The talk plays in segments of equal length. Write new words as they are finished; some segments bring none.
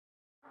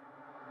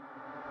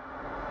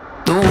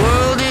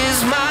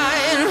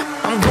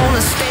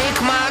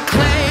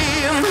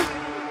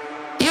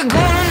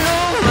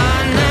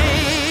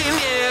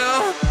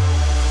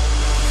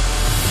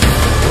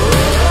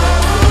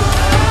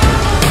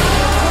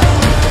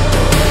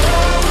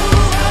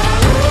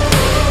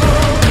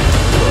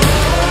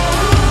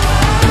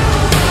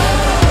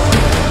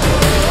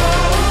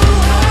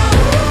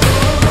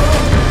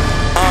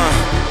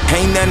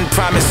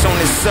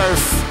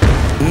surf,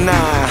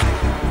 nah,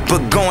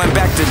 but going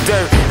back to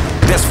dirt.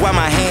 That's why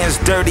my hands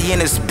dirty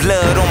and it's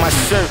blood on my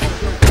shirt.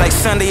 Like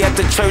Sunday at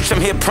the church,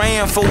 I'm here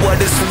praying for what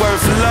it's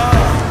worth. Lord,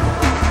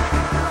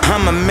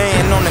 I'm a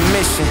man on a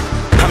mission.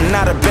 I'm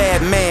not a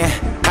bad man,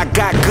 I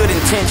got good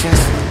intentions.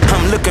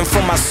 I'm looking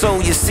for my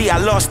soul, you see I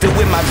lost it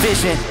with my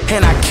vision.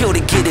 And I kill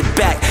to get it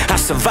back, I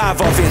survive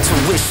off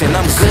intuition.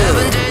 I'm good.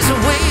 7 days a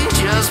week,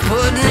 just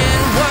putting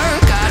in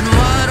work. Got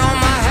mud on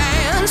my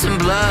hands and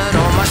blood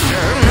on my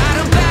shirt. Not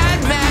a bad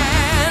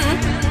man,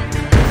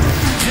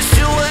 just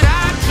do what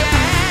I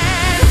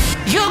can.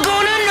 You're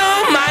gonna know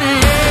my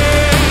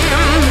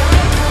name,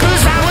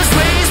 'cause I was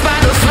raised by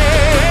the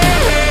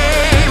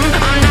flame.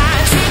 I'm not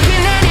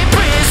taking any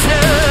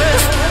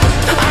prisoners,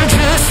 I'm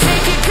just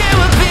taking care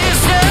of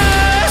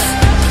business.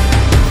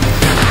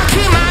 I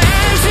keep my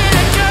hands in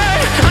the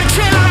dirt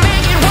until I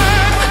make it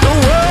work. The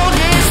world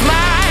is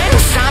mine,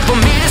 it's time for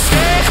me to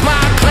stake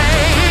my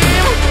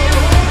claim.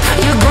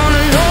 You're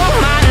gonna know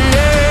my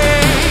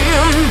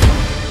name.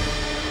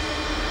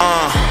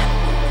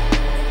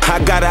 I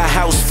got a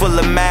house full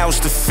of mouths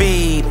to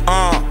feed.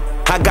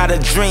 I got a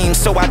dream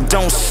so I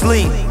don't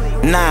sleep.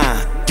 Nah,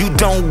 you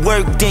don't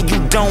work then you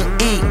don't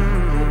eat.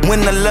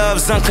 When the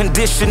love's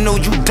unconditional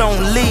you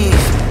don't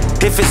leave.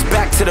 If it's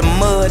back to the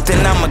mud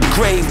then I'm a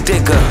grave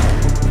digger.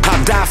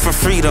 I'll die for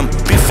freedom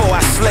before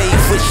I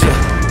slave with you.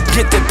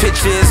 Get the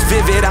picture, it's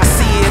vivid, I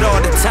see it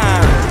all the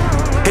time.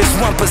 It's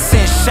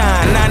 1%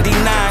 shine,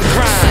 99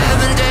 grind.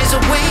 7 days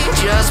a week,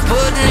 just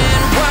putting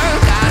in work.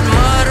 Got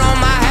mud on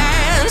my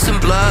hands and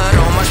blood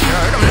on my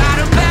shirt. I'm not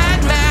a bad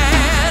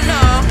man,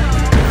 no,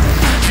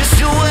 just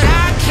do what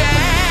I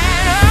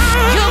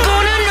can. You're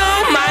gonna know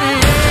my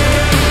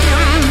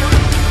name,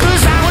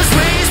 'cause I was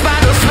raised by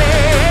the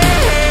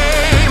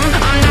flame.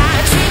 I'm not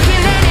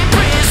taking any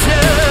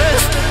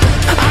prisoners,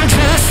 I'm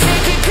just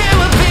taking care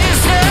of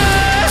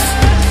business.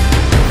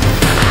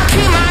 I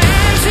keep my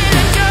hands in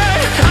the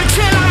dirt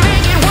until I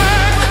make it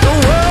work. The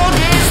world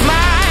is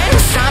mine,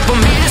 it's time for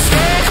me to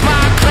stake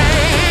my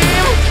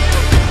claim.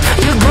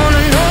 You're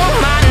gonna know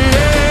my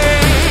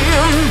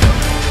name.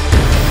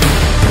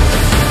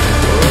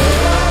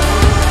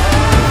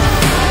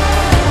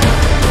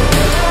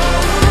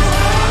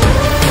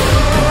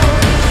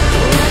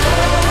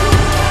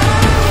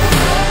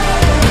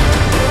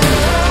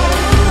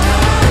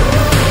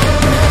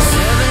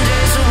 Seven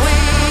days a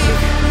week,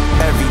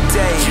 Every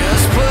day,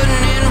 just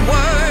putting in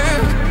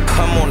work.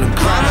 I'm on the Mama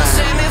grind.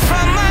 saved me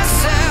from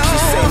She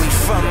saved myself, me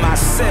from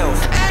myself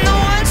and the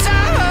ones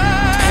I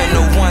hurt. and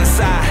the ones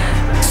I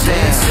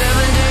Staying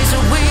 7 days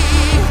a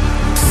week,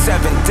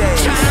 7 days.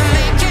 trying to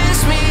make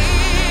ends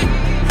meet,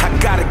 I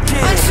gotta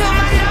get it. until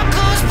my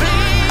knuckles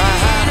bleed.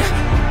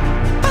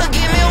 But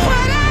give me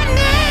what I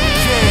need.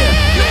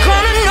 Yeah. You're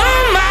gonna know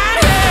my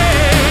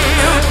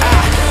name,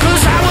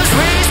 'cause I was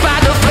raised by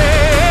the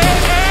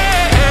flame.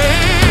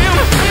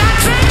 I'm not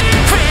taking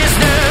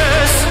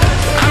prisoners,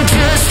 I'm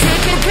just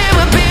taking care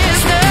of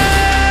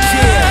business.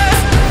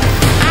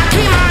 Yeah. I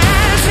keep my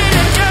hands in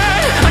the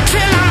dirt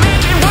until I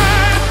make it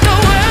work. The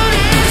world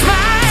is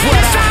mine,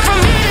 it's time for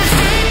me to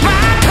stake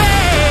my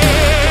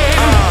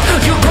claim.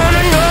 You're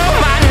gonna know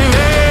my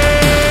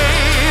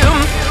name.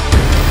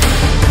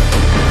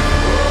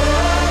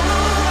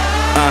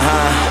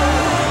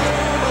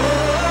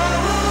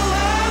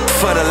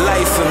 For the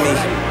life of me,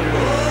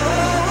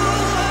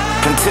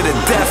 until the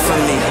death of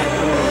me.